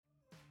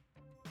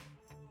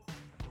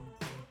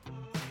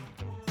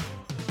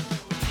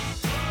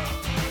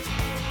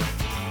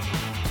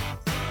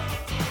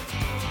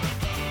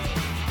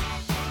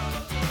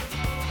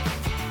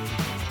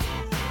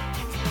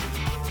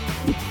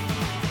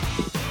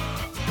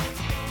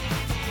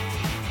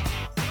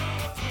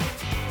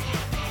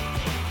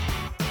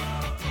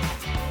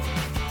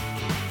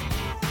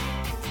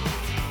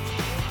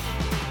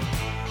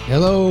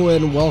Hello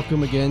and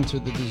welcome again to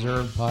the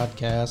Deserve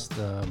podcast.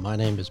 My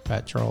name is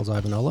Pat Charles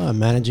Ivanola. I'm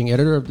managing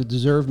editor of the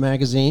Deserve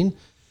magazine.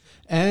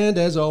 And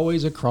as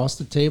always, across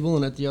the table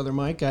and at the other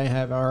mic, I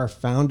have our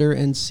founder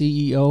and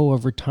CEO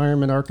of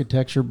Retirement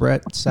Architecture,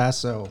 Brett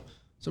Sasso.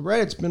 So,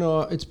 Brett, it's been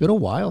a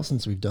while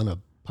since we've done a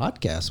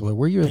podcast.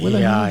 Where you? Where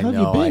the hell have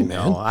you been,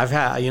 man?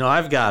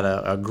 I've got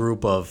a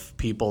group of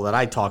people that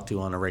I talk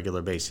to on a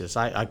regular basis.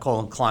 I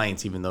call them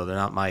clients, even though they're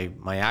not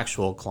my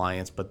actual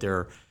clients, but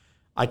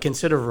I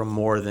consider them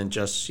more than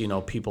just,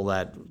 people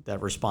that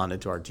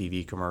responded to our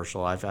TV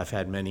commercial. I've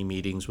had many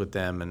meetings with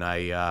them,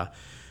 and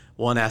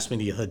one asked me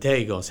the other day,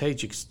 he goes, "Hey,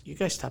 did you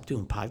guys stop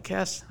doing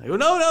podcasts?" I go,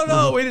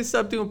 No, we didn't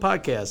stop doing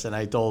podcasts. And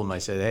I told him, I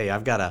said, "Hey,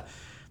 I've got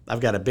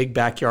a big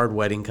backyard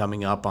wedding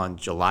coming up on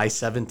July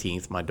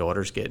 17th. My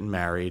daughter's getting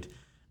married."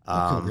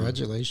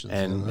 Congratulations.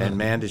 And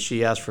man, did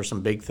she ask for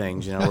some big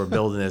things. We're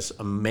building this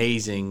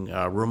amazing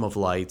room of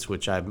lights,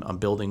 which I'm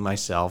building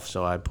myself.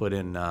 So I put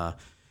in,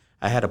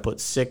 I had to put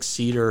 6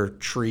 cedar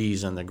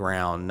trees in the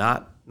ground,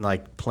 not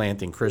like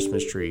planting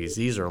Christmas trees.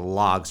 These are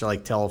logs. They're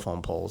like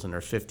telephone poles, and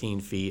they're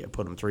 15 feet. I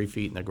put them 3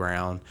 feet in the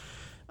ground,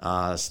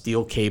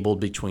 steel cabled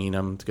between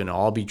them. It's going to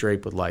all be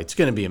draped with lights. It's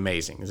going to be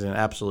amazing. It's going to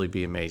absolutely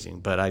be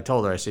amazing. But I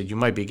told her, I said, "You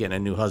might be getting a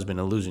new husband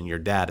and losing your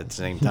dad at the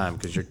same time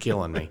because you're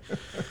killing me."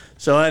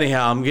 So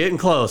anyhow, I'm getting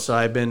close. So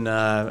I've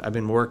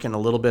been working a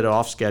little bit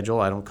off schedule.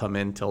 I don't come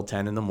in till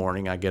 10 in the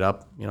morning. I get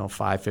up,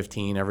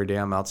 5:15 every day.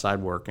 I'm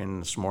outside working.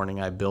 This morning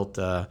I built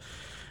a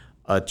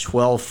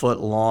 12-foot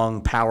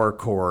long power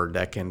cord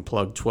that can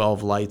plug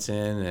 12 lights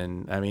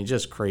in, and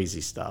just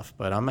crazy stuff.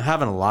 But I'm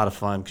having a lot of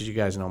fun because you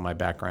guys know my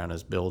background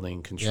is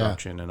building,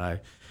 construction, and I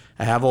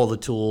have all the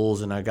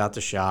tools and I got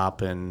the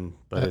shop,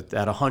 but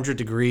at 100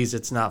 degrees,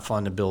 it's not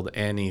fun to build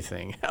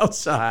anything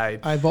outside.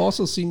 I've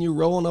also seen you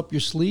rolling up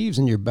your sleeves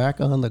and you're back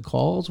on the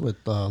calls with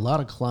a lot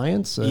of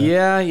clients.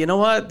 Yeah, you know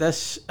what?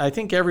 I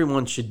think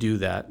everyone should do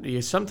that.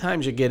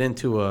 Sometimes you get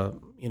into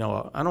I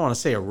don't want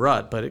to say a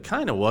rut, but it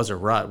kind of was a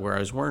rut where I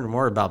was worrying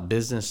more about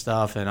business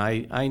stuff. And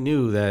I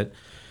knew that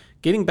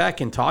getting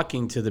back and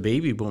talking to the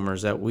baby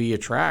boomers that we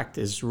attract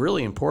is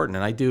really important.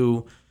 And I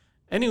do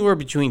anywhere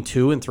between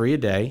 2 and 3 a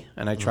day.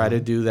 And I try to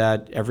do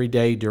that every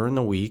day during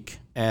the week.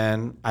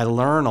 And I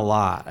learn a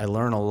lot. I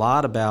learn a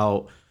lot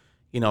about,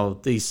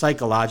 the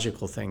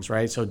psychological things,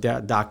 right? So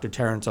Dr.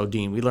 Terrence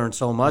O'Dean, we learned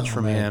so much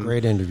from him.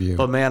 Great interview.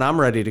 But man, I'm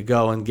ready to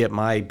go and get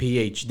my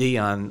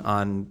PhD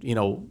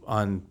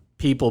on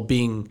people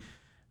being,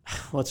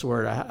 what's the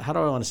word? How do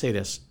I want to say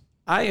this?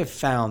 I have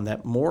found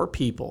that more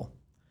people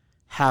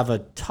have a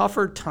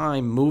tougher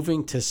time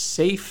moving to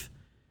safe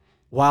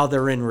while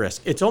they're in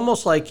risk. It's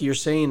almost like you're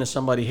saying to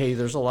somebody, "Hey,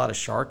 there's a lot of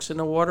sharks in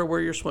the water where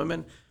you're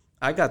swimming.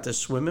 I got this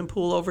swimming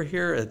pool over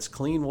here. It's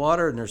clean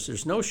water, and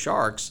there's no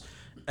sharks.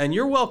 And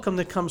you're welcome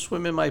to come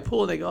swim in my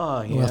pool." And they go,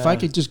 "Oh, yeah. Well, if I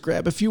could just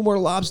grab a few more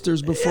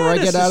lobsters before I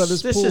get out of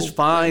this pool. This is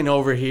fine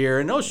over here.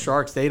 And those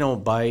sharks, they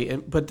don't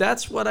bite." But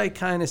that's what I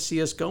kind of see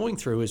us going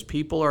through is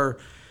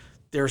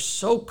they're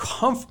so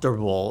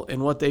comfortable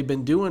in what they've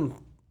been doing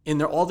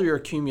in all their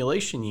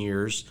accumulation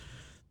years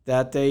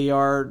that they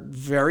are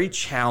very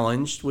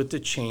challenged with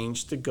the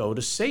change to go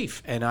to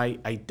safe. And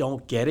I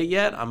don't get it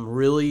yet.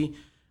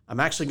 I'm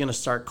actually going to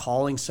start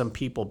calling some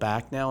people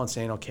back now and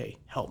saying, "Okay,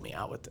 help me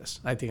out with this.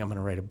 I think I'm going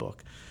to write a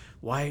book.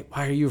 Why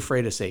are you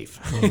afraid of safe?"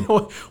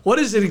 What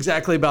is it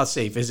exactly about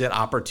safe? Is it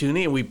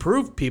opportunity? And we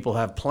prove people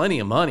have plenty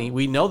of money.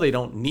 We know they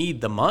don't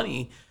need the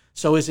money.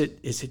 So is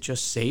it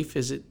just safe?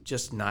 Is it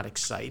just not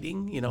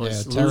exciting?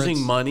 Is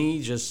losing money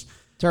just...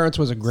 Terrence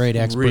was a great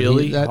expert.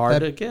 Really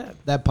hard to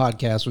get. That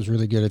podcast was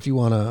really good. If you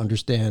want to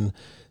understand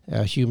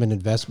human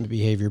investment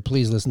behavior,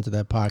 please listen to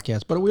that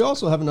podcast. But we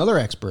also have another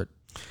expert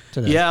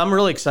today. Yeah, I'm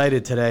really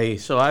excited today.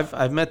 So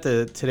I've met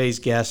today's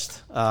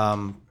guest.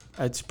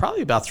 It's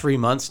probably about 3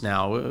 months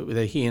now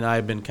that he and I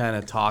have been kind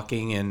of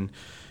talking, and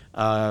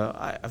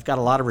I've got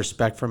a lot of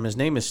respect for him. His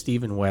name is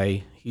Stephen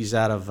Way. He's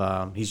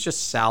he's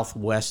just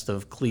southwest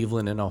of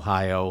Cleveland in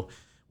Ohio.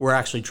 We're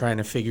actually trying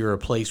to figure a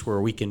place where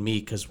we can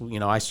meet because,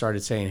 I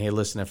started saying, "Hey,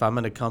 listen, if I'm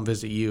going to come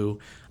visit you,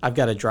 I've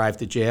got to drive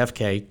to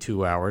JFK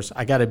 2 hours.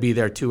 I got to be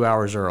there 2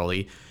 hours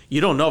early." You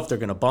don't know if they're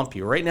going to bump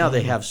you. Right now,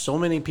 they have so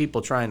many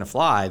people trying to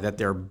fly that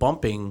they're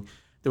bumping.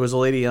 There was a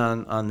lady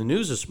on the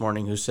news this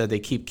morning who said they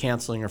keep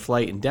canceling her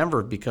flight in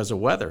Denver because of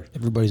weather.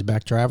 Everybody's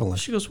back traveling.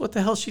 She goes, "What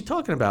the hell is she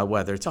talking about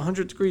weather? It's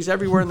 100 degrees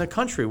everywhere in the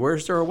country.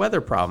 Where's there a weather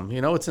problem?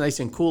 It's nice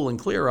and cool and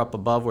clear up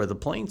above where the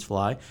planes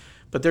fly."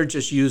 But they're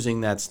just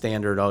using that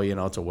standard,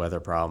 it's a weather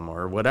problem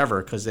or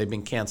whatever, because they've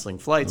been canceling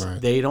flights. Right.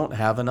 They don't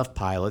have enough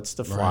pilots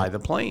to fly the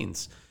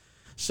planes.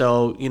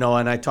 So,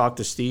 and I talked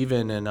to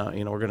Steven, and,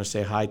 we're going to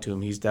say hi to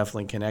him. He's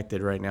definitely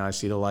connected right now. I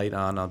see the light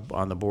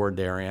on the board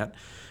there, Ant.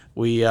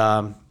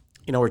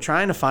 We're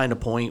trying to find a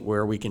point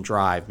where we can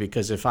drive,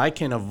 because if I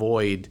can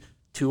avoid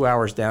 2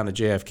 hours down to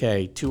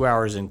JFK, 2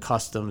 hours in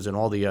customs and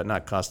all the,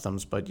 not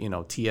customs, but,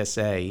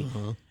 TSA,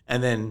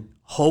 and then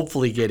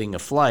hopefully getting a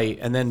flight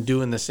and then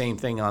doing the same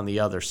thing on the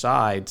other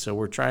side. So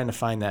we're trying to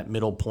find that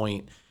middle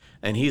point.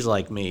 And he's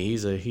like me.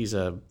 He's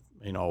a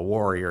a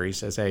warrior. He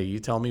says, hey, you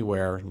tell me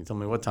where, you tell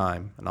me what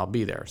time, and I'll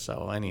be there.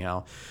 So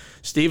anyhow,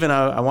 Stephen,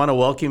 I want to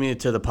welcome you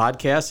to the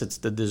podcast. It's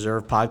the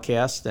Deserve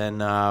Podcast,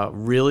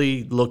 and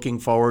really looking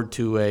forward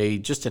to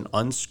just an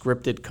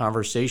unscripted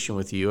conversation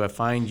with you. I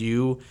find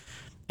you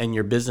and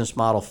your business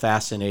model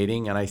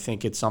fascinating, and I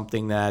think it's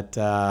something that,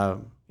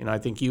 I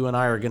think you and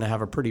I are going to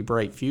have a pretty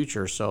bright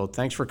future. So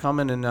thanks for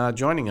coming and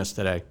joining us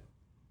today.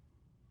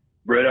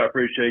 Brett, I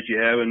appreciate you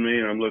having me,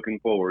 and I'm looking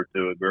forward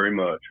to it very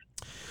much.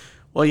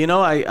 Well,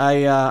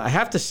 I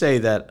have to say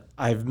that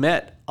I've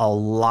met a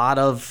lot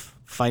of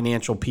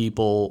financial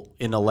people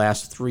in the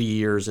last 3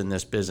 years in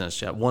this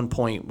business. At one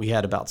point, we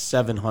had about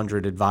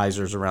 700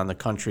 advisors around the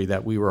country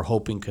that we were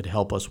hoping could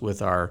help us with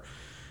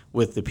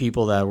the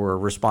people that were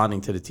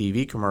responding to the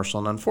TV commercial.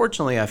 And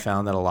unfortunately, I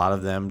found that a lot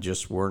of them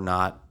just were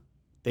not.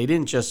 They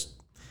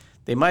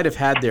might have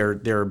had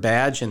their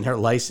badge and their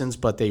license,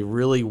 but they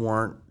really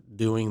weren't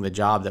doing the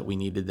job that we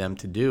needed them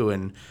to do.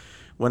 And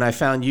when I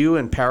found you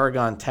and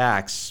Paragon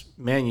Tax,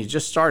 man, you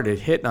just started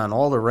hitting on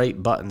all the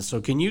right buttons.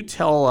 So can you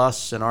tell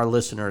us and our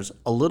listeners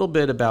a little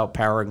bit about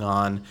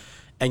Paragon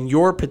and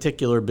your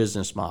particular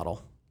business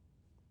model?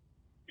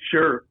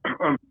 Sure.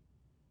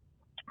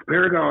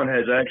 Paragon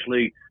has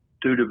actually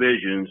two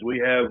divisions. We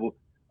have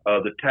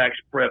the tax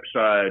prep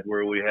side,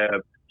 where we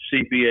have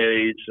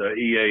CPAs,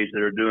 EAs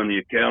that are doing the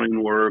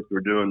accounting work, they're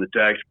doing the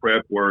tax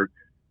prep work.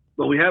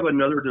 But we have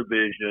another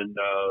division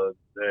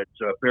that's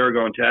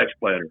Paragon Tax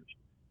Planners.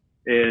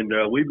 And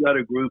we've got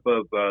a group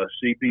of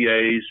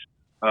CPAs,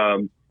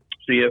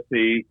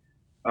 CFP.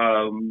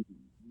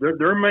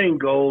 Their main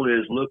goal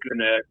is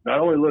not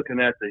only looking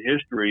at the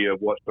history of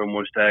what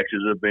someone's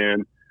taxes have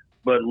been,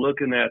 but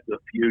looking at the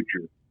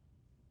future.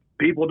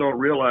 People don't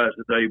realize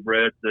today,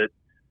 Brett, that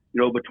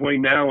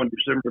between now and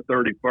December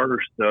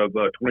 31st of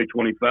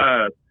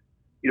 2025,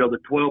 the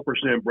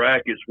 12%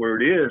 bracket's where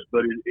it is,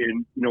 but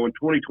in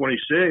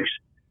 2026,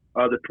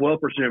 the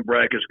 12%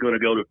 bracket's going to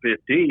go to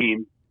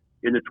 15,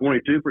 and the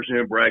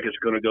 22% bracket's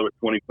going to go to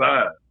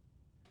 25.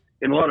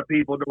 And a lot of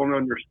people don't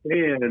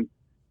understand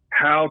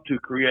how to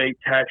create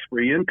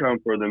tax-free income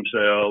for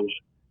themselves.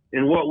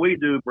 And what we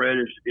do, Brett,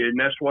 and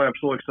that's why I'm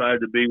so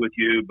excited to be with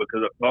you,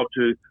 because I've talked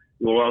to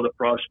a lot of the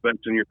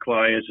prospects and your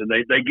clients, and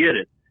they get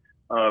it.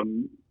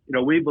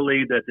 We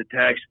believe that the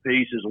tax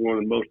piece is one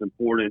of the most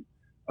important,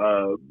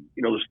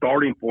 the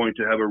starting point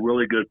to have a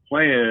really good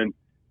plan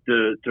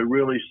to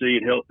really see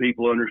and help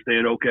people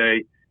understand,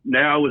 okay,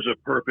 now is a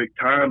perfect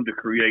time to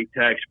create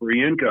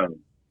tax-free income.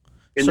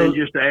 And then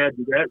just to add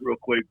to that real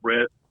quick,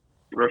 Brett,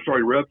 or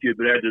sorry to interrupt you,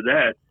 but add to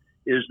that,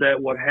 is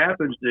that what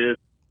happens is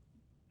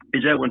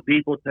that when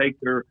people take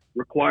their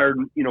required,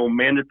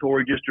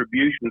 mandatory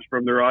distributions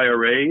from their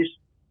IRAs,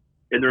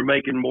 and they're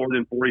making more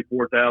than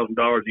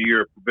 $44,000 a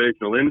year of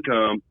provisional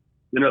income,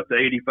 then up to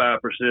 85%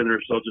 of their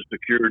Social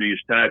Security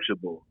is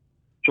taxable.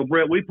 So,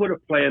 Brett, we put a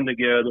plan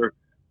together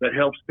that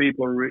helps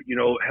people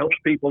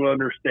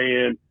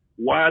understand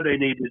why they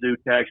need to do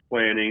tax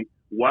planning,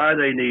 why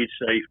they need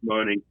safe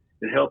money,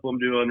 and help them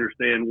to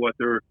understand what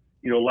their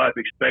life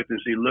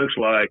expectancy looks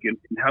like, and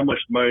how much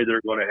money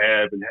they're going to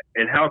have,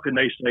 and how can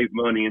they save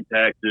money in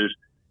taxes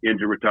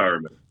into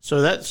retirement.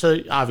 So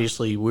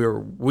obviously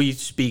we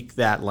speak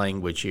that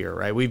language here,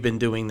 right? We've been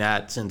doing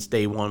that since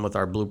day one with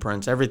our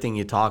blueprints. Everything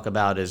you talk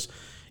about is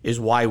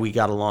why we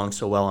got along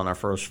so well on our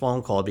first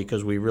phone call,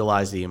 because we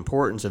realized the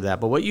importance of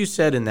that. But what you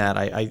said in that,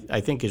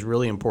 I think is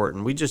really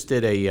important. We just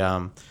did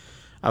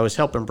I was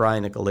helping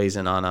Brian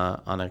Nicolazin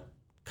on a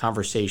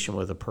conversation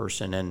with a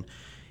person, and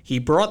he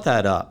brought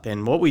that up.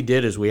 And what we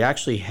did is we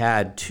actually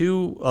had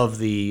two of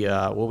the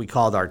what we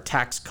called our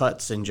Tax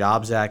Cuts and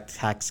Jobs Act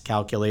tax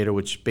calculator,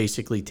 which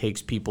basically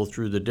takes people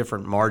through the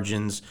different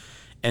margins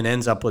and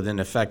ends up with an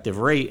effective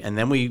rate. And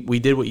then we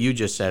did what you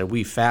just said.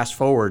 We fast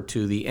forward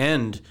to the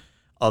end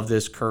of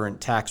this current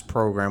tax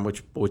program,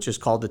 which is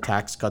called the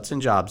Tax Cuts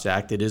and Jobs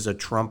Act. It is a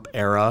Trump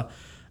era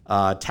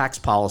tax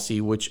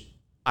policy, which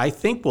I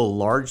think will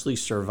largely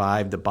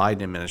survive the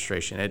Biden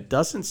administration. It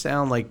doesn't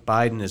sound like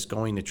Biden is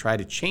going to try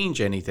to change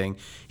anything.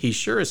 He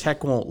sure as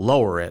heck won't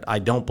lower it, I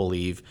don't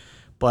believe.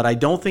 But I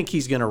don't think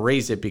he's going to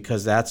raise it,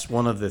 because that's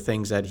one of the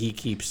things that he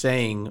keeps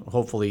saying.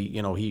 Hopefully,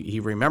 he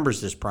remembers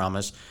this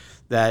promise,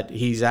 that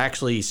he's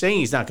actually saying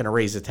he's not going to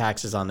raise the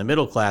taxes on the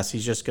middle class.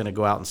 He's just going to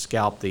go out and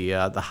scalp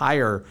the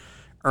higher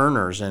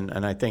earners.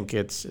 And I think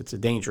it's a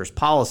dangerous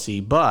policy.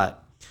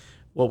 But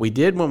what we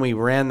did when we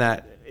ran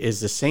that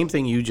is the same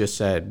thing you just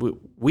said.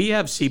 We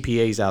have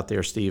CPAs out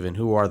there, Stephen,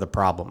 who are the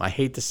problem. I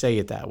hate to say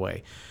it that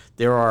way.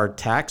 There are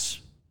CPAs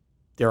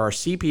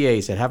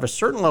that have a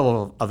certain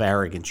level of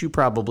arrogance. You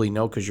probably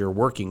know because you're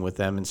working with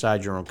them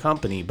inside your own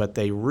company, but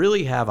they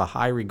really have a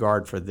high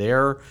regard for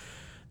their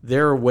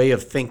way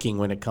of thinking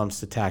when it comes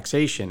to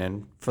taxation.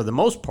 And for the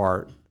most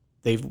part,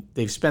 they've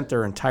spent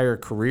their entire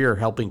career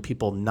helping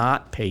people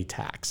not pay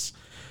tax.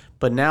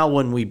 But now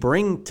when we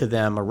bring to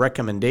them a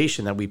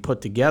recommendation that we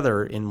put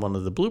together in one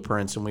of the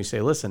blueprints, and we say,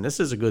 listen, this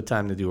is a good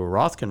time to do a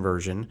Roth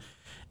conversion,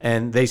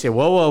 and they say,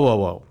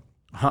 whoa.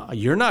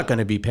 you're not going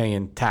to be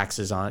paying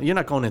taxes on, you're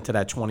not going into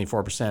that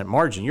 24%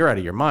 margin. You're out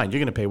of your mind. You're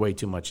going to pay way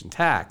too much in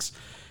tax.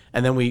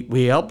 And then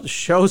we help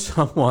show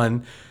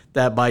someone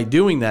that by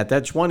doing that,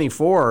 that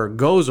 24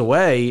 goes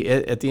away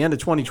at the end of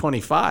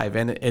 2025,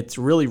 and it's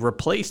really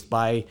replaced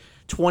by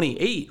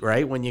 28,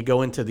 right, when you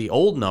go into the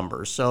old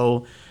numbers.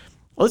 So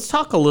let's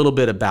talk a little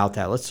bit about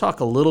that. Let's talk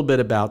a little bit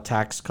about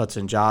Tax Cuts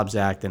and Jobs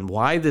Act and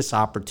why this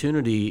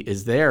opportunity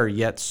is there,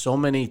 yet so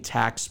many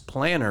tax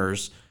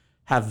planners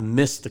have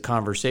missed the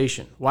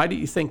conversation. Why do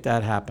you think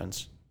that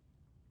happens?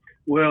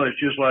 Well, it's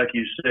just like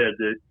you said,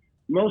 that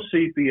most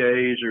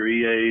CPAs or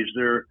EAs,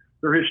 they're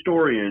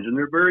historians, and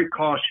they're very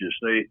cautious.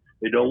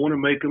 They don't want to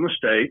make a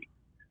mistake,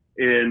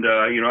 and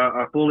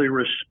I fully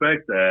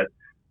respect that.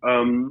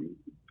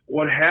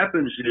 What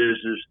happens is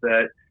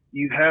that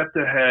you have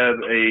to have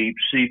a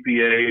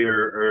CPA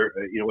or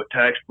a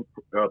tax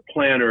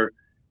planner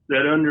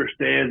that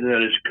understands and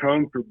that is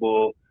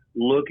comfortable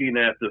looking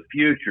at the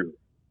future,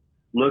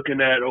 looking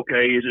at,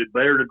 okay, is it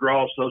better to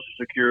draw Social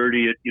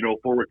Security at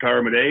for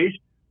retirement age?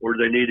 Or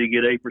do they need to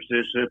get 8%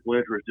 simple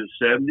interest at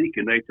 70?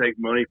 Can they take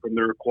money from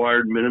their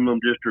required minimum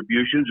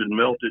distributions and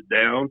melt it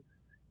down,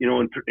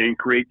 and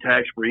create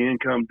tax-free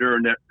income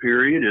during that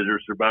period? Is there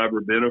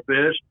survivor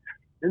benefits?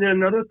 And then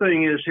another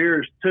thing is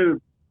here is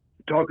to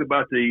talk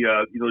about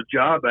the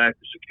Job Act,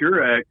 the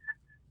Secure Act.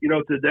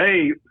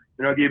 Today,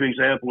 and I'll give you an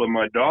example of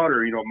my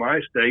daughter. My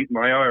estate,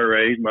 my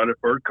IRAs, my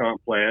deferred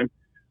comp plan.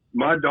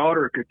 My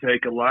daughter could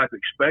take a life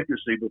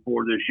expectancy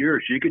before this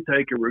year. She could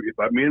take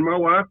if me and my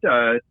wife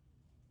died,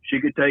 she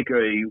could take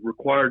a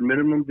required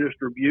minimum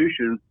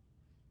distribution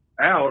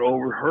out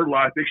over her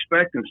life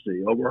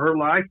expectancy, over her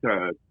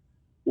lifetime.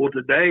 Well,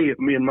 today, if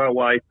me and my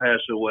wife pass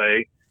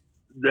away,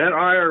 that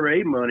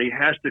IRA money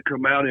has to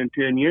come out in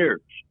 10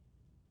 years.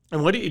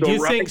 And what do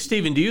you think,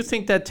 Stephen, do you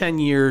think that 10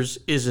 years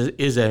is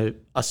a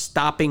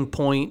stopping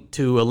point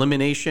to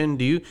elimination?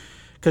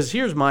 Because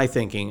here's my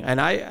thinking, and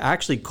I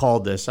actually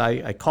called this.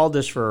 I called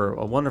this for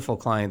a wonderful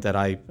client that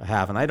I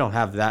have, and I don't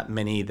have that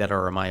many that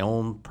are my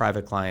own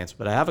private clients,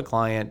 but I have a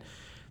client,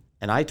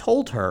 and I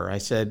told her, I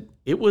said,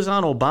 it was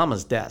on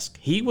Obama's desk.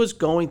 He was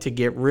going to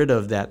get rid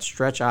of that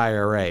stretch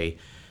IRA,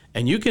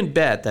 and you can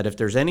bet that if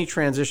there's any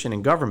transition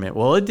in government,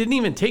 well, it didn't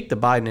even take the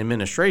Biden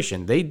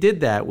administration. They did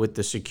that with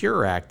the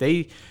Secure Act.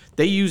 They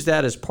used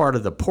that as part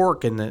of the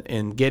pork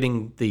in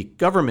getting the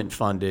government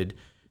funded.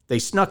 They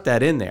snuck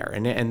that in there,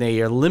 and they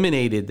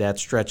eliminated that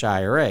stretch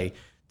IRA.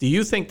 Do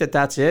you think that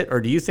that's it,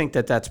 or do you think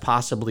that that's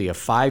possibly a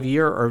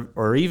 5-year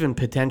or even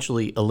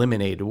potentially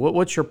eliminated?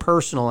 What's your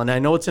personal, and I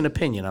know it's an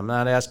opinion. I'm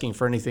not asking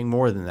for anything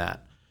more than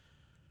that.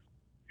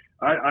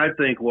 I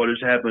think what has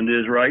happened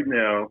is right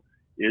now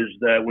is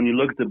that when you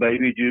look at the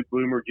baby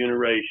boomer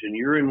generation,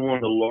 you're in one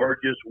of the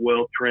largest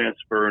wealth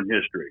transfer in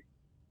history.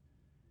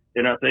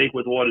 And I think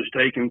with what has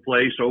taken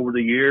place over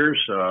the years,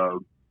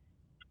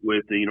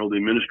 with the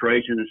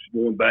administration that's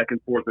going back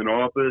and forth in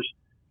office,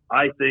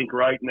 I think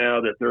right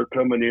now that they're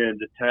coming in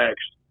to tax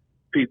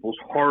people's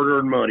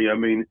hard-earned money. I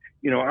mean,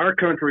 our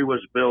country was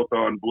built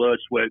on blood,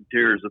 sweat, and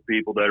tears of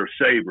people that are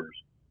savers.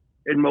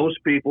 And most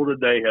people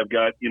today have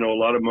got, a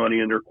lot of money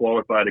in their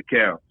qualified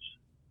accounts.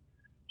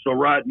 So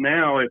right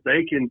now, if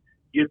they can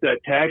get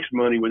that tax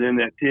money within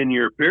that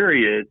 10-year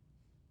period,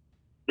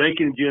 they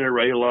can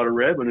generate a lot of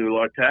revenue, a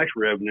lot of tax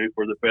revenue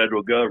for the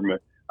federal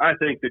government. I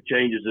think the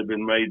changes have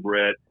been made,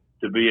 Brett,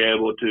 to be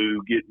able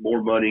to get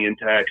more money in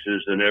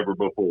taxes than ever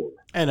before.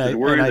 And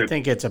I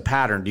think it's a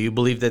pattern. Do you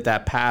believe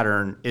that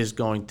pattern is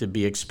going to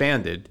be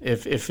expanded?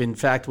 If in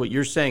fact what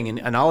you're saying,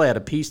 and I'll add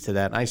a piece to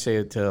that, and I say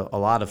it to a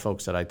lot of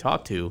folks that I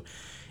talk to,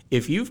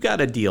 if you've got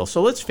a deal,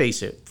 so let's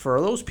face it, for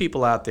those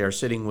people out there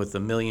sitting with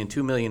 $1 million,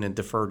 $2 million in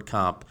deferred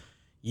comp,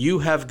 you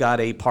have got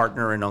a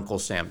partner in Uncle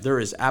Sam. There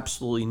is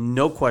absolutely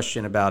no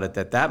question about it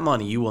that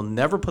money, you will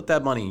never put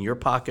that money in your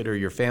pocket or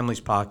your family's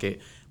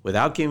pocket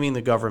without giving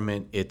the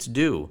government its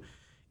due.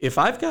 If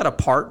I've got a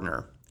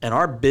partner and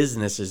our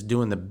business is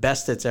doing the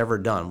best it's ever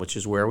done, which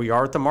is where we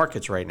are at the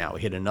markets right now, we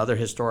hit another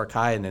historic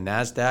high in the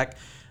NASDAQ.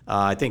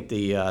 I think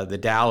the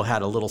Dow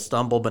had a little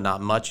stumble, but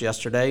not much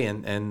yesterday,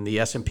 and the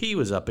S&P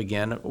was up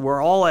again.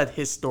 We're all at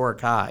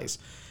historic highs.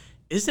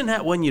 Isn't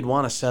that when you'd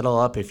want to settle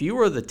up? If you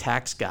were the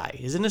tax guy,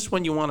 isn't this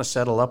when you want to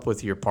settle up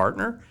with your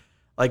partner?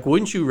 Like,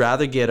 wouldn't you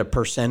rather get a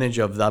percentage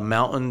of the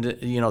mountain,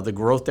 the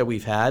growth that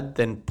we've had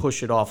than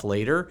push it off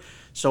later?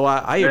 So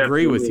I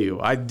agree with you.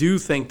 I do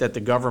think that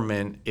the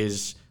government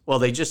is, well,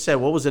 they just said,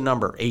 what was the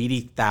number?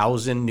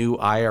 80,000 new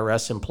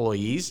IRS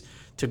employees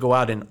to go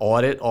out and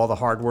audit all the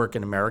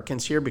hardworking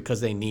Americans here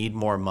because they need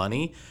more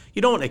money.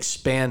 You don't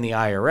expand the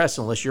IRS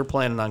unless you're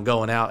planning on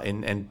going out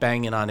and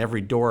banging on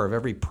every door of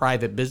every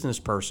private business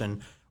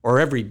person or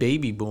every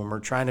baby boomer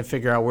trying to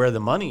figure out where the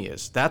money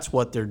is. That's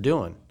what they're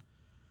doing.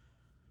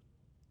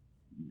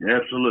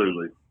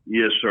 Absolutely.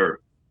 Yes, sir.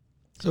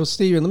 So,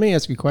 Stephen, let me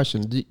ask you a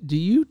question. Do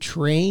you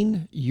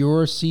train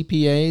your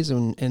CPAs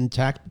and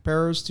tax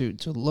preparers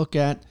to look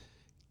at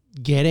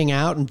getting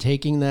out and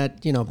taking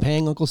that,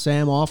 paying Uncle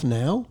Sam off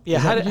now? Yeah.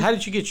 How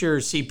did you get your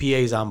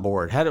CPAs on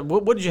board?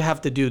 What did you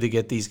have to do to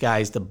get these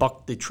guys to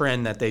buck the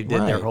trend that they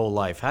did their whole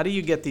life? How do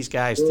you get these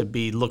guys to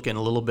be looking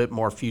a little bit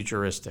more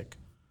futuristic?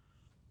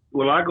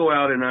 Well, I go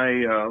out and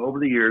over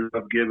the years,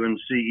 I've given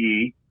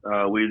CE.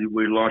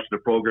 We launched a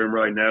program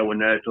right now with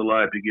National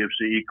Life to give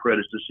CE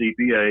credits to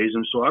CPAs.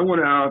 And so I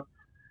went out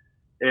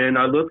and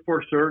I looked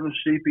for certain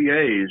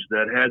CPAs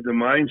that had the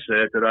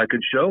mindset that I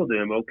could show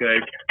them, okay,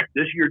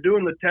 you're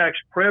doing the tax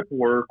prep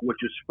work, which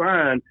is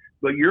fine,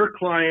 but your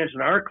clients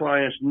and our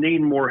clients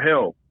need more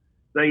help.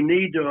 They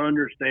need to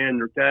understand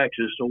their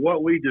taxes. So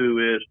what we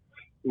do is,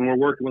 when we're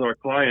working with our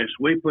clients,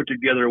 we put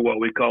together what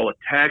we call a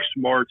Tax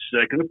Smart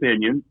Second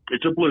Opinion.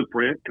 It's a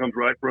blueprint, comes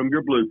right from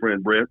your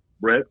blueprint,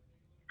 Brett.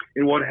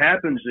 And what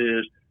happens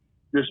is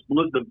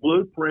the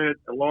blueprint,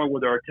 along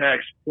with our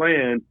tax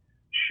plan,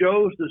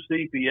 shows the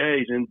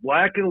CPAs in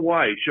black and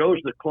white, shows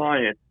the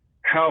client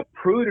how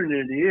prudent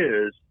it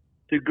is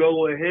to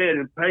go ahead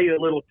and pay a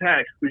little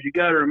tax. Because you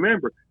got to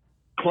remember,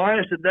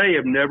 clients today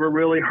have never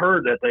really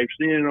heard that. They've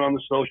seen it on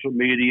the social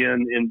media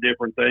and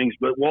different things,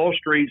 but Wall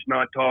Street's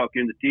not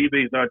talking, the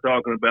TV's not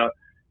talking about,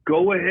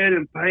 go ahead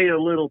and pay a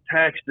little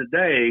tax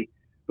today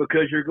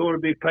because you're going to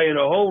be paying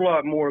a whole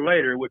lot more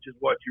later, which is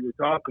what you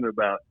were talking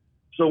about.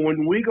 So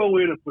when we go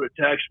in and put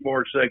a Tax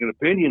Smart Second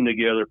Opinion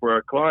together for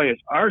our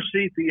clients, our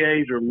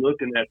CPAs are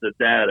looking at the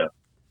data.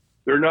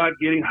 They're not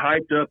getting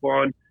hyped up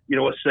on,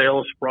 a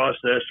sales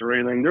process or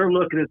anything. They're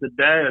looking at the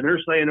data and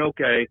they're saying,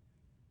 okay,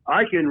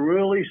 I can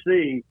really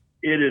see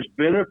it is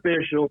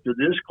beneficial to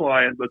this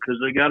client because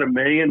they got $1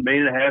 million, $1.5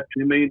 million,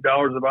 $2 million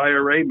of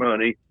IRA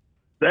money.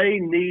 They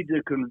need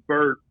to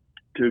convert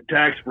to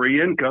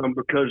tax-free income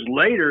because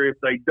later, if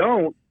they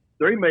don't,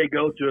 they may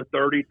go to a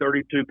 30,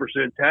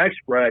 32% tax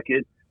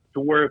bracket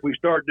to where if we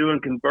start doing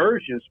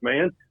conversions,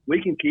 man,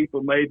 we can keep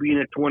them maybe in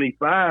at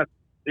 25.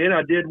 Then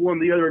I did one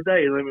the other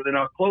day, and then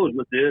I'll close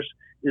with this,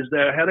 is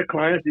that I had a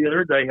client the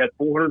other day had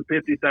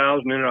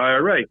 $450,000 in an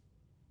IRA.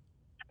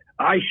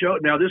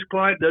 Now this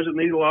client doesn't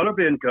need a lot of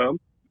income.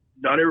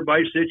 Not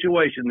everybody's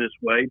situation this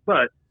way,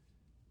 but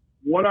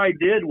what I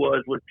did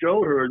was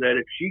showed her that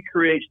if she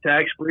creates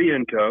tax-free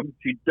income,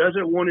 she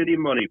doesn't want any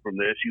money from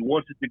this. She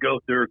wants it to go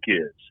to her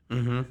kids.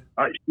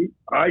 Mm-hmm.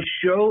 I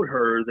showed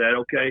her that,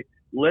 okay,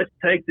 let's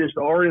take this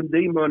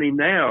R&D money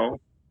now,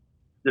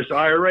 this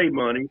IRA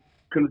money,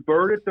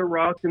 convert it to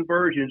Roth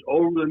conversions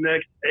over the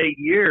next 8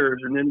 years,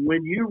 and then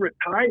when you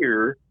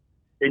retire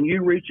and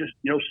you reach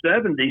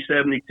 70,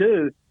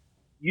 72,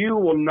 you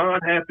will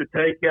not have to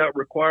take out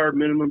required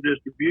minimum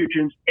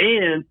distributions,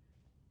 and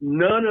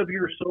none of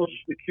your Social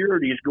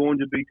Security is going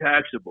to be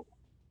taxable.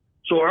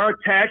 So our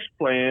tax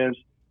plans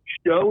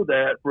show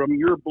that from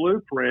your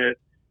blueprint.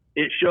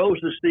 It shows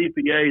the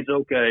CPAs,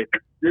 okay,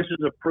 this is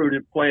a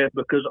prudent plan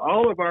because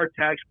all of our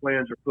tax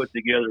plans are put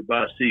together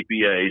by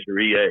CPAs or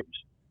EAs.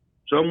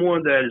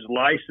 Someone that is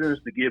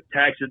licensed to give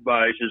tax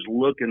advice is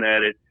looking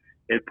at it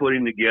and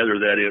putting together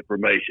that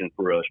information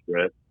for us,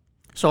 Brett.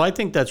 So I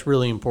think that's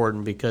really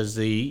important because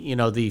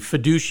the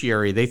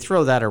fiduciary, they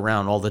throw that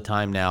around all the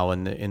time now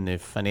in the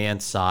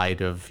finance side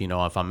of,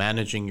 if I'm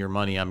managing your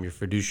money, I'm your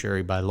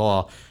fiduciary by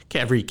law.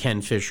 Every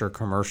Ken Fisher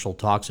commercial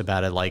talks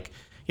about it like,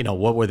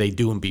 what were they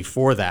doing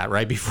before that,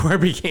 right? Before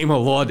it became a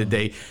law, did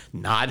they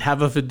not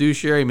have a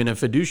fiduciary? I mean, a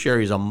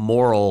fiduciary is a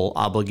moral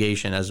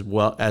obligation as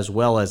well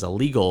as a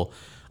legal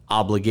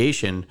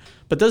obligation.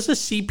 But does a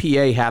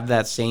CPA have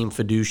that same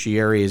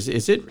fiduciary?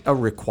 Is it a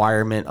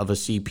requirement of a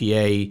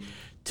CPA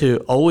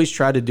to always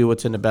try to do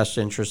what's in the best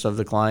interest of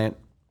the client?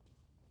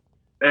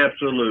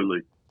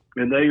 Absolutely.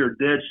 And they are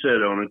dead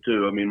set on it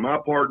too. I mean, my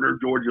partner,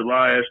 George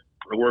Elias,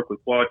 I work with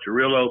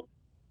Quatcharillo.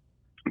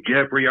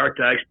 Jeffrey, our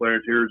tax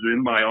planners here, is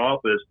in my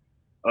office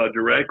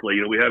directly.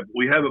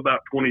 We have about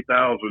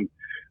 20,000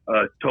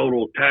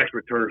 total tax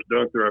returns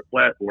done through our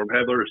platform.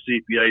 Have other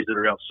CPAs that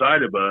are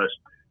outside of us,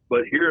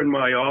 but here in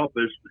my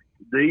office,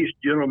 these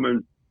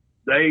gentlemen,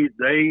 they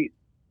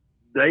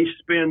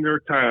spend their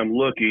time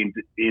looking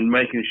in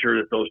making sure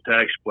that those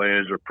tax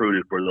plans are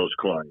prudent for those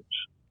clients.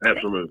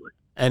 Absolutely.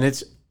 And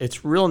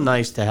it's real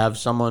nice to have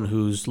someone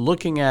who's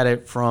looking at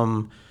it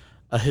from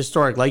a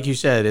historic, like you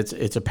said,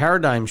 it's a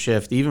paradigm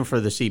shift even for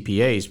the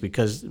CPAs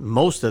because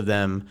most of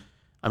them,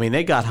 I mean,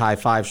 they got high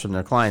fives from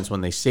their clients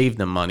when they saved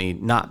them money,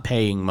 not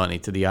paying money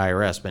to the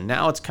IRS. But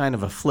now it's kind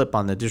of a flip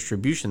on the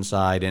distribution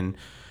side. And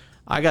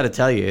I got to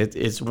tell you,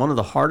 it's one of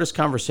the hardest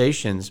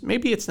conversations.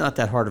 Maybe it's not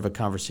that hard of a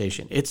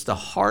conversation. It's the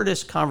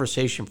hardest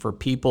conversation for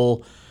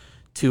people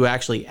to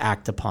actually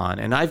act upon.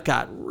 And I've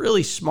got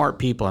really smart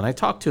people, and I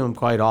talk to them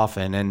quite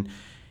often, and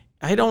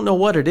I don't know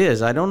what it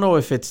is. I don't know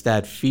if it's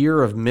that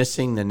fear of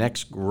missing the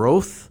next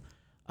growth.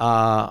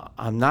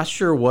 I'm not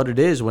sure what it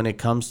is when it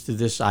comes to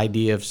this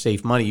idea of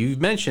safe money. You've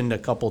mentioned a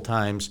couple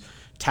times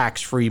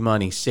tax-free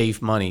money,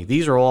 safe money.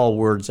 These are all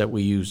words that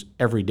we use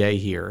every day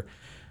here.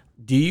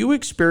 Do you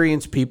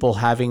experience people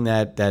having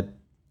that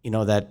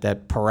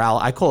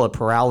I call it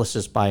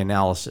paralysis by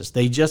analysis?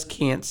 They just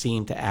can't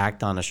seem to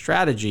act on a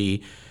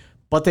strategy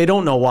but they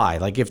don't know why.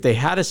 Like if they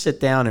had to sit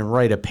down and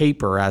write a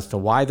paper as to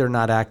why they're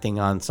not acting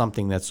on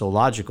something that's so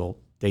logical,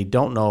 they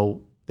don't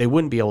know, they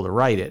wouldn't be able to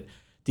write it.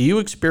 Do you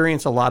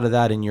experience a lot of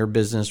that in your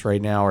business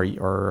right now?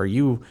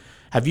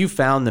 Have you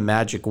found the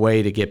magic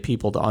way to get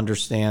people to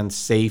understand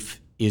safe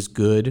is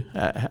good?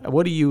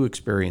 What are you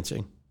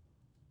experiencing?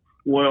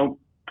 Well,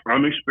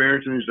 I'm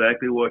experiencing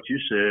exactly what you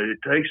said.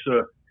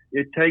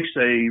 It takes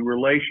a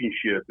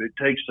relationship. It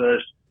takes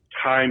us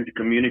time to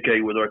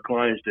communicate with our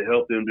clients to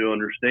help them to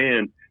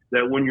understand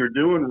that when you're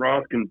doing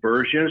Roth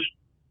conversions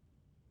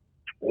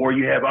or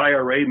you have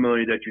IRA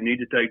money that you need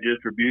to take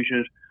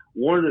distributions,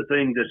 one of the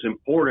things that's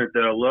important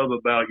that I love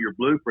about your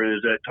blueprint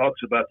is that it talks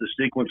about the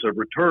sequence of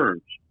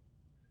returns.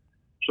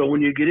 So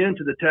when you get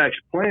into the tax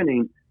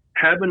planning,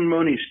 having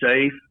money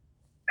safe,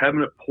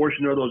 having a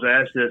portion of those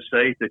assets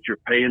safe that you're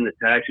paying the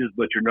taxes,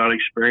 but you're not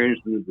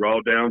experiencing the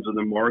drawdowns of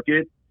the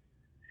market,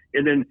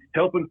 and then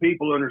helping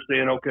people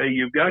understand, okay,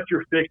 you've got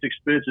your fixed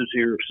expenses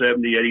here of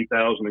 $70,000,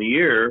 $80,000 a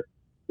year.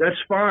 That's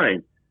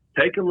fine.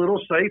 Take a little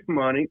safe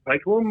money,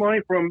 take a little money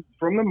from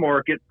the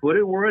market, put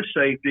it where it's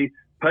safety,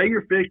 pay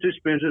your fixed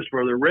expenses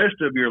for the rest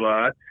of your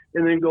life,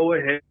 and then go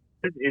ahead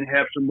and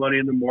have some money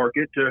in the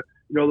market to,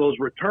 those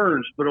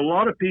returns. But a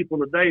lot of people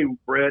today,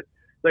 Brett,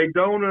 they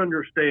don't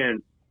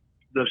understand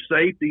the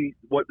safety,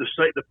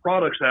 the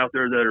products out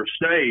there that are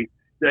safe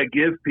that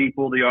give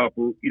people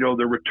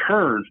the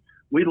returns.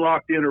 We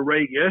locked in a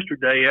rate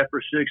yesterday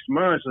after 6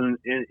 months, and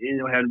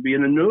it had to be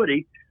an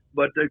annuity,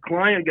 but the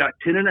client got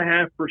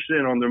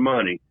 10.5% on their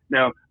money.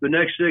 Now, the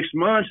next 6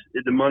 months,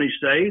 the money's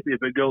safe.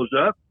 If it goes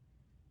up,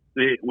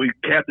 we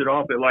capped it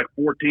off at like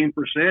 14%,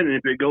 and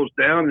if it goes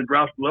down and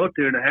drops below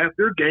 10.5%,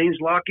 their gains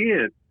lock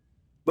in.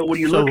 But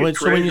when you look at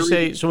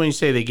Treasury, when you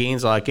say the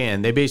gains lock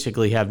in, they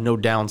basically have no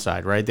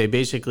downside, right? They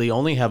basically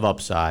only have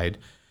upside,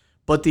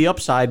 but the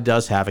upside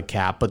does have a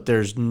cap, but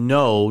there's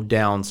no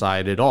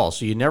downside at all.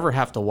 So you never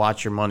have to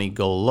watch your money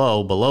go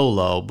low,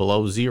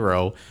 below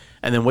zero,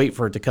 and then wait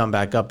for it to come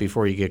back up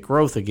before you get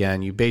growth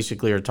again. You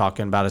basically are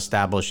talking about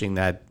establishing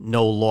that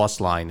no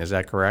loss line. Is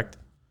that correct?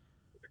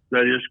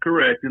 That is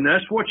correct. And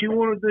that's what you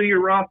want to do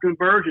your Roth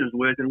conversions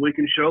with. And we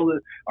can show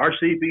that our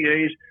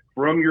CPAs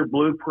from your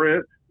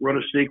blueprint run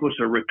a sequence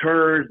of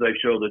returns. They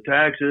show the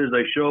taxes.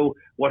 They show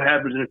what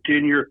happens in a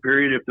 10-year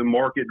period if the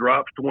market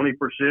drops 20%,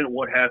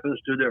 what happens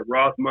to that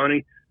Roth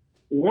money.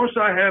 Once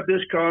I have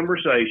this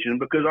conversation,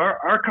 because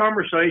our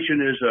conversation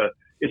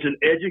it's an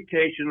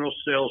educational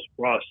sales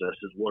process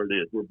is what it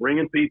is. We're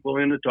bringing people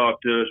in to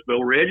talk to us, but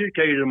we're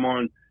educating them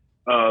on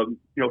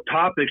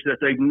topics that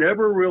they've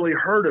never really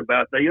heard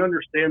about. They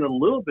understand a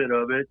little bit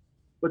of it,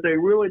 but they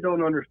really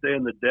don't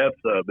understand the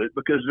depth of it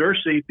because their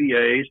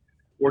CPAs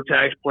or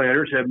tax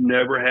planners have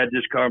never had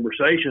these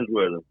conversations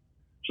with them.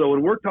 So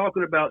when we're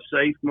talking about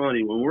safe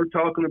money, when we're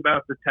talking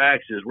about the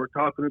taxes, we're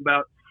talking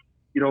about,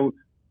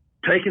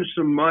 taking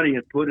some money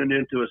and putting it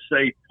into a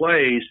safe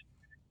place,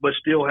 but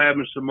still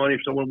having some money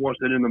if someone wants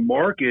it in the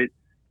market,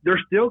 they're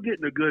still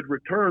getting a good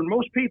return.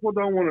 Most people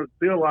don't want to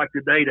feel like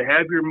today to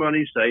have your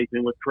money safe,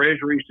 and with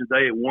treasuries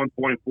today at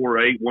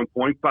 1.48,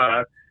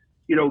 1.5,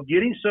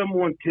 getting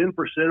someone 10%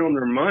 on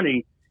their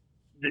money,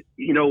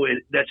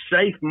 that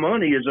safe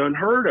money is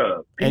unheard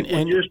of.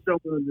 People just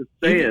don't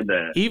understand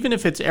that. Even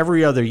if it's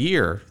every other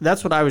year,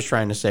 that's what I was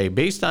trying to say.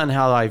 Based on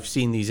how I've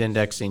seen these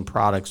indexing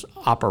products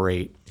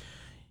operate,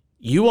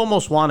 you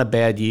almost want a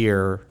bad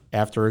year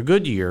after a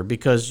good year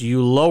because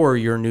you lower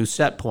your new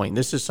set point.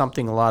 This is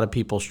something a lot of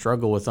people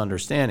struggle with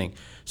understanding.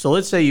 So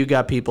let's say you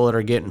got people that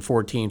are getting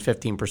 14,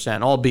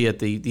 15%, albeit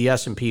the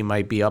S&P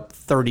might be up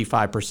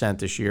 35%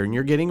 this year, and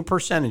you're getting a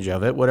percentage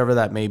of it, whatever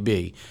that may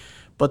be.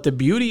 But the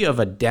beauty of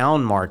a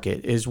down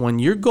market is when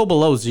you go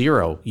below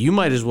zero, you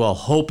might as well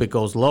hope it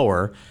goes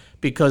lower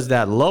because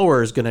that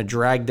lower is going to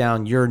drag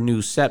down your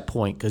new set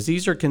point because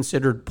these are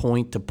considered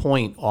point to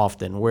point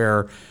often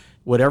where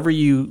whatever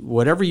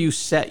you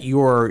set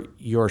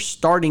your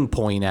starting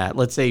point at,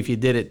 let's say if you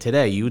did it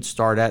today, you would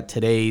start at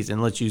today's,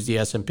 and let's use the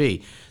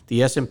S&P.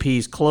 The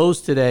S&P's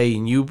closed today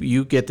and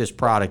you get this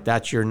product,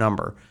 that's your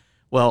number.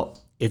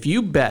 Well, if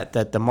you bet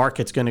that the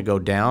market's going to go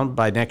down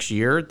by next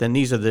year, then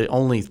these are the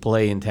only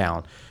play in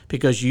town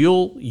because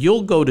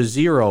you'll go to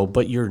zero,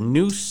 but your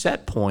new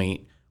set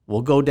point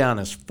will go down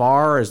as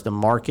far as the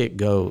market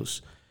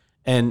goes.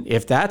 And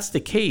if that's the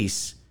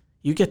case,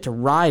 you get to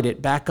ride it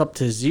back up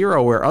to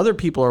zero where other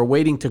people are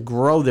waiting to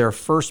grow their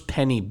first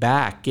penny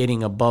back,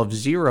 getting above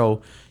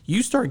zero.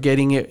 You start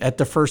getting it at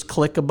the first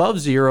click above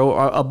zero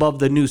or above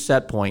the new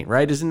set point,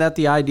 right? Isn't that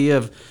the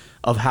idea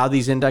of how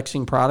these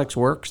indexing products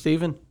work,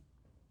 Stephen?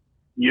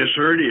 Yes,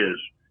 sir, it is.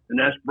 And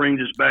that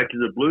brings us back to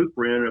the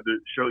blueprint of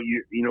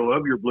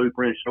of your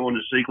blueprint showing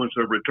the sequence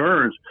of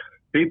returns.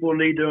 People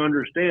need to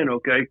understand,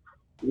 okay,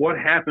 what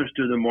happens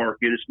to the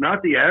market. It's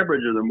not the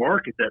average of the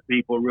market that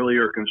people really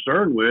are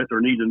concerned with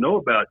or need to know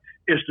about.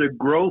 It's the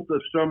growth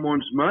of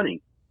someone's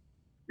money.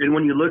 And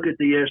when you look at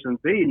the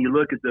S&P and you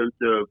look at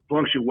the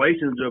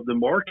fluctuations of the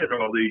market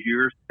all these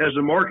years, has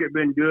the market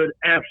been good?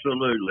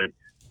 Absolutely.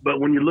 But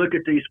when you look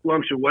at these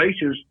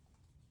fluctuations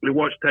and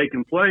what's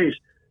taking place,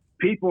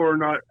 people are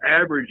not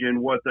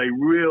averaging what they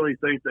really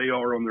think they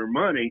are on their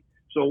money.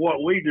 So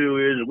what we do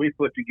is we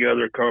put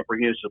together a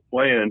comprehensive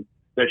plan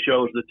that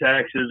shows the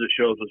taxes, it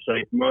shows the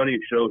safe money,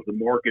 it shows the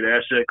market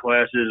asset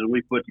classes, and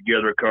we put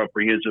together a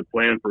comprehensive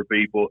plan for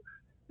people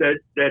that's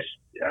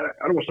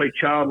I don't want to say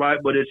childlike,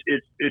 but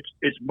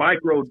it's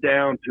microed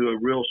down to a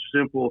real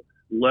simple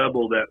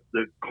level that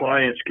the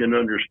clients can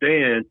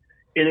understand,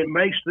 and it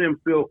makes them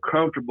feel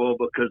comfortable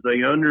because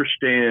they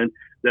understand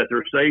that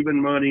they're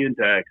saving money in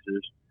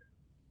taxes,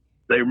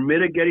 they're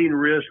mitigating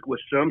risk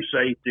with some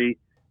safety,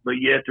 but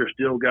yet they're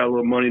still got a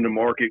little money in the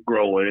market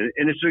growing.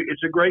 And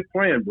it's a great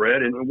plan,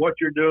 Brett. And what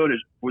you're doing is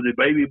for the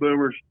baby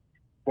boomers,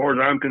 as far as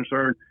I'm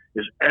concerned,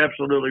 is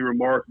absolutely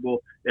remarkable.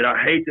 And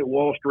I hate that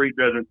Wall Street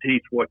doesn't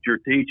teach what you're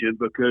teaching,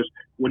 because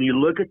when you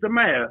look at the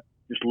math,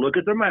 just look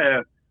at the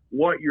math,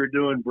 what you're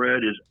doing,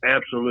 Brett, is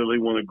absolutely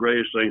one of the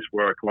greatest things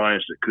for our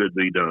clients that could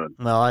be done.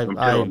 Well,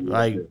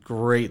 I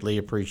greatly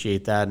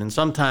appreciate that. And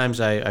sometimes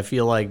I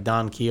feel like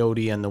Don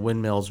Quixote and the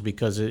windmills,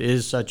 because it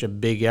is such a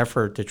big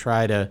effort to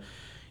try to,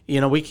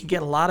 we can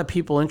get a lot of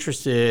people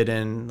interested.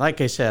 And like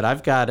I said,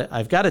 I've got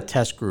a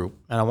test group,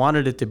 and I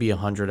wanted it to be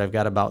 100. I've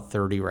got about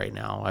 30 right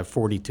now. I have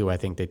 42, I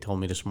think they told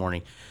me this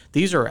morning.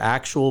 These are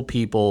actual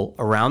people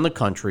around the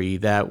country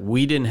that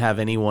we didn't have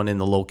anyone in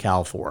the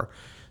locale for.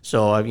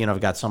 So,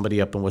 I've got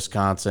somebody up in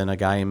Wisconsin, a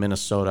guy in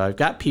Minnesota. I've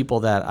got people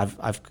that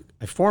I've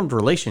formed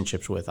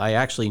relationships with. I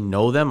actually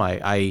know them.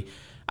 I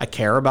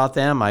care about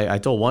them. I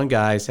told one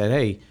guy, I said,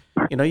 hey,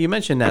 you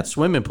mentioned that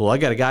swimming pool. I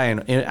got a guy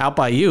out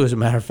by you, as a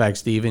matter of fact,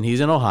 Stephen.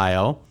 He's in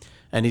Ohio,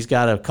 and he's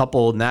got a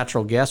couple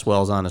natural gas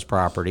wells on his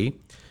property,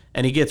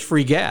 and he gets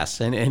free gas.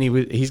 And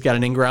he's got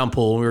an in-ground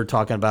pool. We were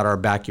talking about our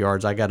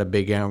backyards. I got a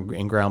big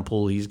in-ground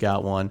pool. He's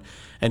got one.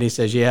 And he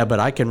says, yeah, but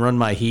I can run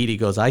my heat. He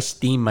goes, I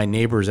steam my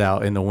neighbors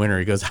out in the winter.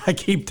 He goes, I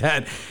keep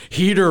that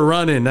heater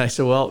running. I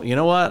said, well, you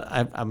know what?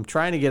 I'm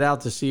trying to get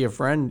out to see a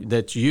friend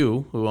that's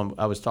you, who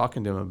I was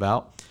talking to him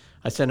about.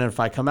 I said, and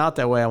if I come out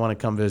that way, I want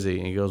to come visit.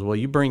 And he goes, well,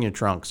 you bring your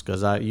trunks,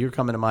 because you're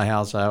coming to my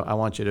house. I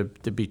want you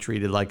to be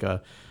treated like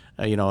a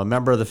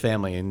member of the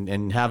family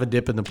and have a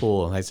dip in the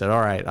pool. And I said, all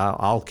right,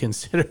 I'll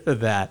consider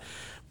that.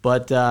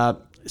 But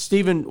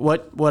Stephen,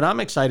 what I'm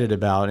excited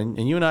about,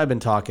 and you and I have been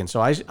talking, so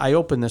I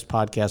opened this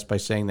podcast by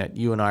saying that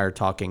you and I are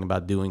talking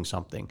about doing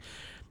something.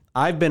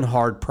 I've been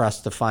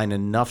hard-pressed to find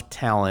enough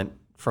talent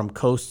from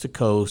coast to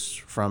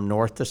coast, from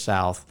north to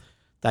south,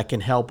 that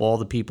can help all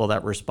the people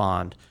that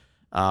respond.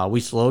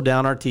 We slowed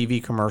down our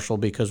TV commercial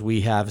because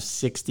we have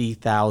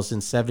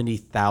 60,000,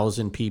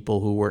 70,000 people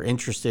who were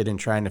interested in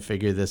trying to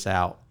figure this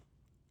out.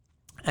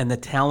 And the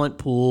talent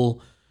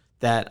pool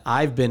that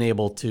I've been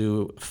able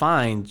to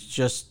find,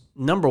 just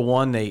number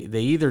one,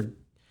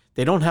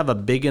 they don't have a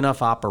big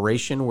enough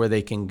operation where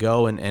they can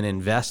go and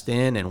invest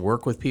in and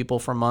work with people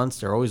for months.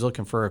 They're always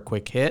looking for a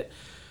quick hit.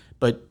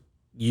 But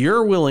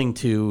you're willing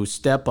to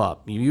step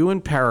up, you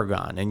and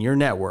Paragon and your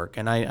network.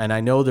 And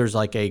I know there's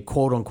like a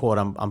quote unquote,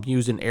 I'm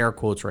using air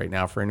quotes right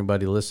now for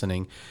anybody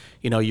listening.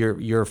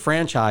 Your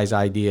franchise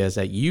idea is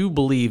that you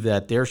believe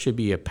that there should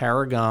be a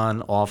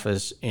Paragon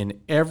office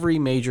in every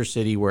major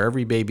city where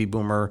every baby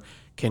boomer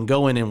can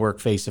go in and work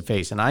face to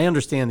face. And I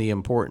understand the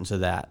importance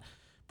of that.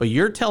 But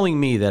you're telling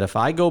me that if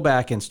I go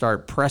back and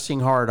start pressing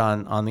hard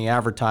on the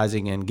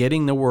advertising and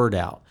getting the word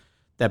out,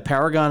 that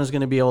Paragon is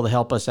going to be able to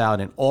help us out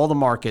in all the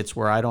markets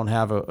where I don't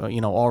have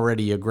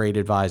already a great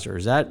advisor.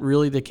 Is that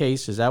really the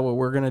case? Is that what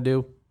we're going to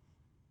do?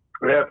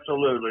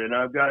 Absolutely. And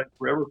I've got,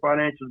 for every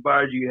financial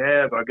advisor you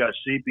have, I've got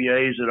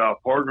CPAs that I'll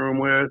partner them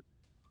with.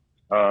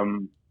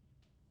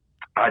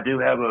 I do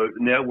have a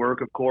network,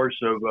 of course,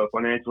 of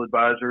financial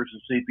advisors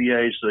and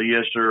CPAs. So,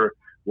 yes, sir,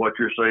 what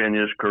you're saying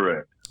is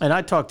correct. And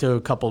I talked to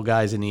a couple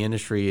guys in the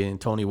industry,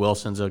 and Tony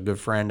Wilson's a good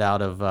friend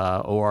out of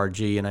ORG,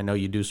 and I know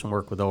you do some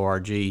work with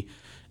ORG.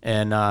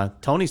 And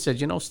Tony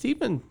said,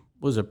 Stephen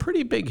was a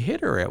pretty big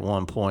hitter at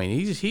one point.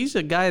 He's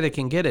a guy that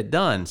can get it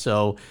done.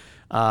 So,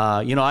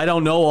 I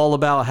don't know all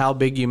about how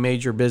big you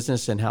made your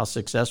business and how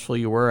successful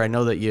you were. I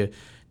know that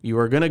you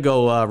were going to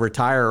go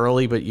retire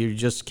early, but you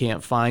just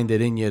can't find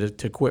it in you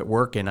to quit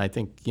working. I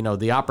think,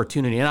 the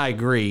opportunity, and I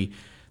agree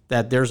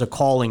that there's a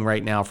calling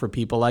right now for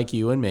people like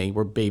you and me,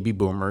 we're baby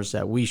boomers,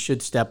 that we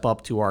should step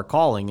up to our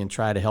calling and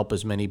try to help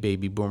as many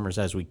baby boomers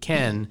as we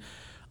can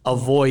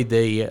avoid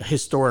the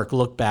historic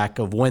look back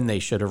of when they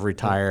should have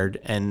retired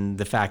and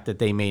the fact that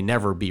they may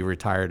never be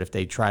retired if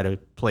they try to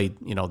play,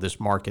 this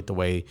market the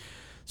way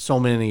so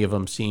many of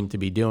them seem to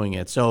be doing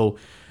it. So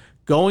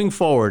going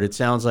forward, it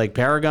sounds like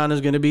Paragon is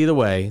going to be the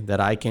way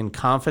that I can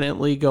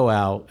confidently go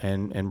out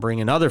and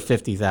bring another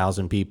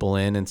 50,000 people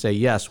in and say,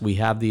 yes, we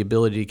have the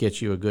ability to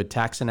get you a good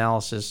tax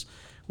analysis.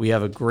 We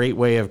have a great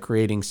way of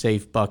creating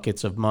safe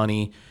buckets of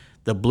money.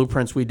 The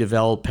blueprints we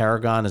developed,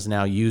 Paragon is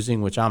now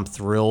using, which I'm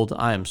thrilled.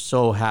 I am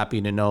so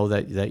happy to know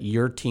that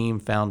your team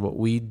found what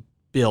we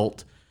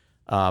built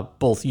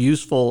both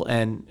useful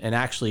and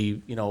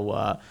actually,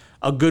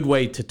 a good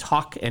way to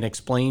talk and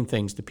explain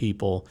things to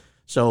people.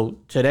 So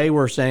today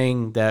we're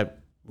saying that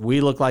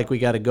we look like we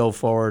got to go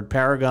forward.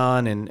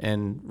 Paragon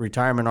and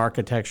retirement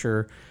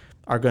architecture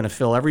are going to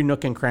fill every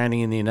nook and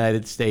cranny in the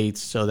United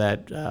States so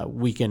that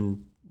we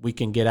can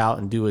get out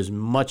and do as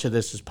much of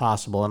this as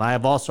possible. And I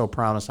have also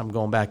promised I'm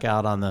going back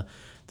out on the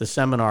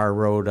seminar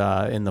road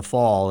in the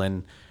fall,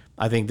 and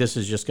I think this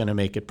is just going to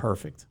make it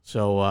perfect.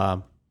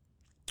 So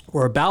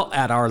we're about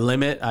at our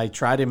limit. I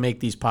try to make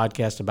these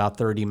podcasts about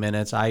 30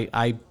 minutes.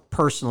 I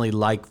personally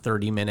like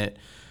 30-minute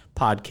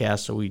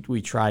podcasts, so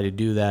we try to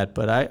do that.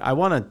 But I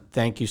want to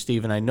thank you,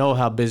 Stephen. I know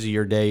how busy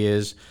your day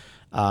is.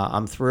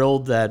 I'm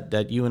thrilled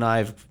that you and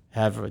I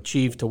have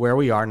achieved to where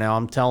we are now.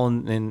 I'm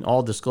telling in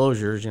all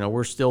disclosures,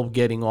 we're still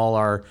getting all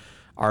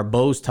our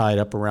bows tied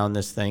up around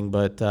this thing.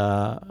 But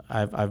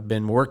I've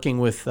been working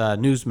with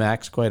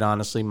Newsmax. Quite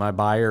honestly, my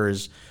buyer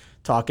is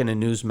talking to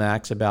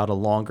Newsmax about a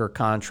longer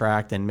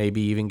contract and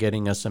maybe even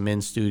getting us some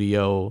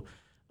in-studio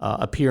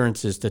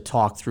appearances to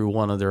talk through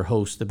one of their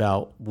hosts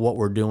about what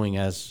we're doing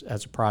as a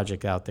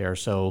project out there.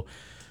 So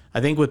I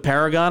think with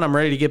Paragon, I'm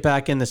ready to get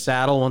back in the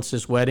saddle once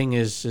this wedding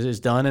is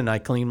done and I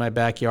clean my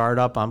backyard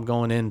up. I'm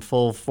going in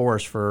full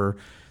force for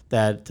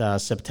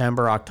that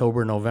September,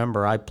 October,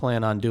 November. I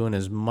plan on doing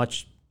as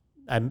much.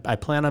 I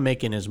plan on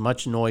making as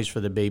much noise for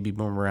the baby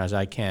boomer as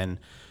I can.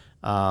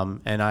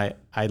 And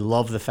I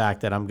love the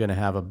fact that I'm going to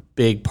have a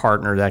big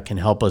partner that can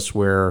help us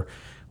where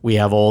we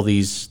have all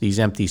these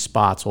empty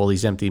spots, all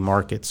these empty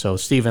markets. So,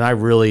 Stephen, I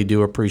really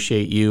do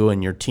appreciate you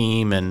and your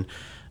team and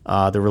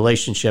the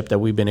relationship that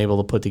we've been able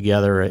to put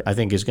together. I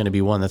think is going to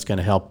be one that's going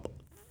to help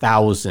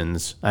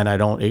thousands. And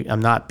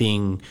I'm not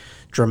being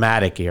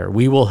dramatic here.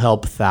 We will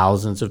help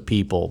thousands of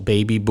people,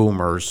 baby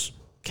boomers,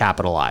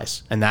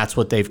 capitalize, and that's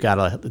what they've got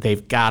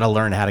to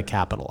learn how to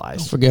capitalize.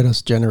 Don't forget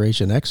us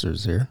Generation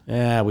Xers here.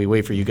 Yeah, we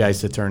wait for you guys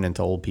to turn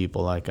into old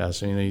people like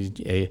us.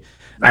 I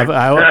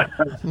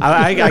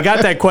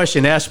got that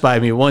question asked by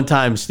me one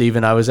time,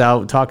 Stephen. I was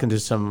out talking to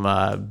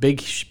some big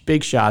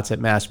shots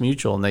at Mass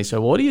Mutual, and they said,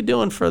 "Well, what are you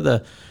doing for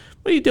the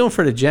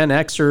Gen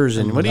Xers,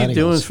 and what are you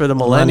doing for the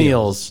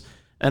millennials?"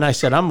 And I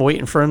said, I'm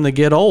waiting for him to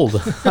get old.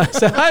 I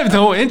said, I have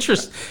no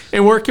interest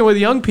in working with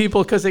young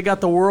people because they got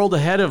the world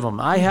ahead of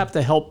them. I have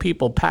to help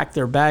people pack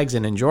their bags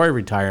and enjoy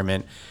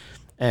retirement.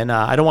 And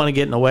I don't want to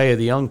get in the way of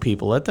the young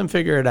people. Let them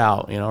figure it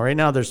out. Right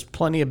now there's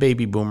plenty of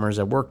baby boomers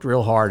that worked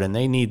real hard and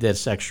they need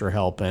this extra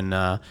help. And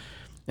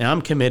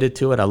I'm committed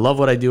to it. I love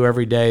what I do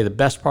every day. The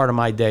best part of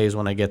my day is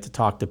when I get to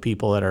talk to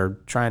people that are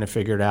trying to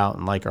figure it out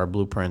and like our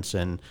blueprints.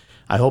 And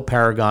I hope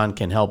Paragon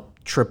can help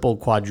triple,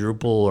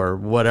 quadruple, or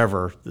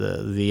whatever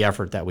the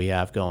effort that we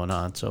have going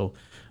on. So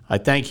I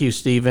thank you,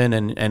 Stephen,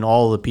 and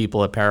all the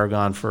people at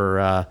Paragon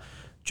for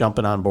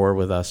jumping on board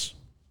with us.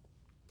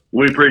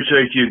 We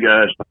appreciate you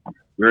guys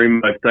very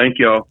much. Thank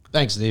y'all.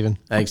 Thanks, Stephen.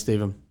 Thanks,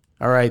 Stephen.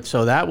 All right,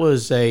 so that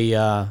was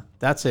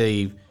that's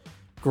a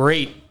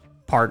great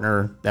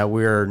partner that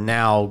we're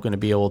now going to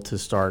be able to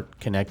start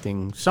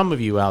connecting some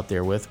of you out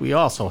there with. We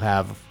also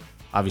have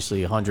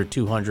obviously 100,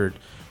 200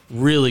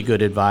 really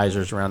good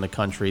advisors around the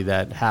country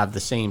that have the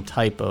same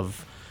type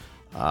of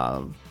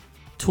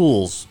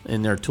tools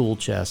in their tool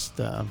chest.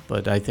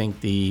 But I think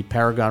the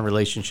Paragon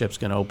relationship is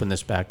going to open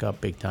this back up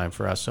big time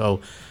for us.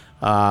 So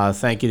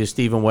thank you to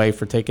Stephen Way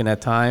for taking that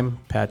time,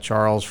 Pat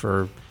Charles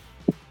for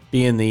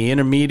being the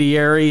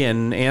intermediary,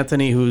 and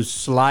Anthony who's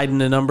sliding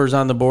the numbers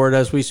on the board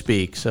as we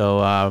speak.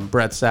 So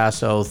Brett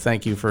Sasso,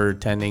 thank you for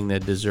attending the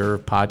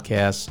Deserve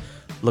podcast.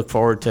 Look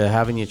forward to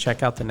having you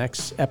check out the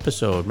next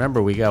episode.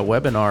 Remember, we got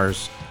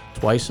webinars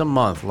twice a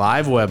month,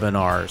 live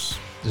webinars.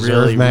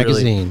 Deserve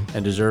Magazine.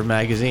 And Deserve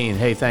Magazine.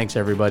 Hey, thanks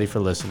everybody for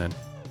listening.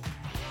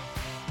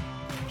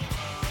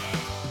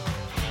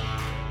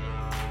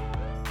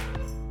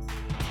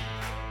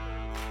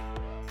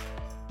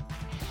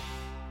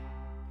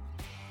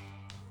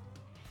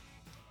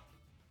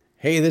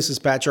 Hey, this is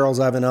Pat Charles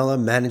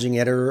Ivanella, managing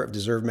editor of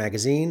Deserve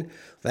Magazine.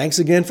 Thanks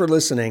again for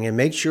listening, and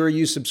make sure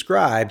you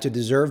subscribe to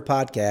Deserve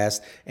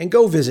Podcast and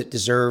go visit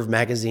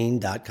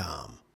deservemagazine.com.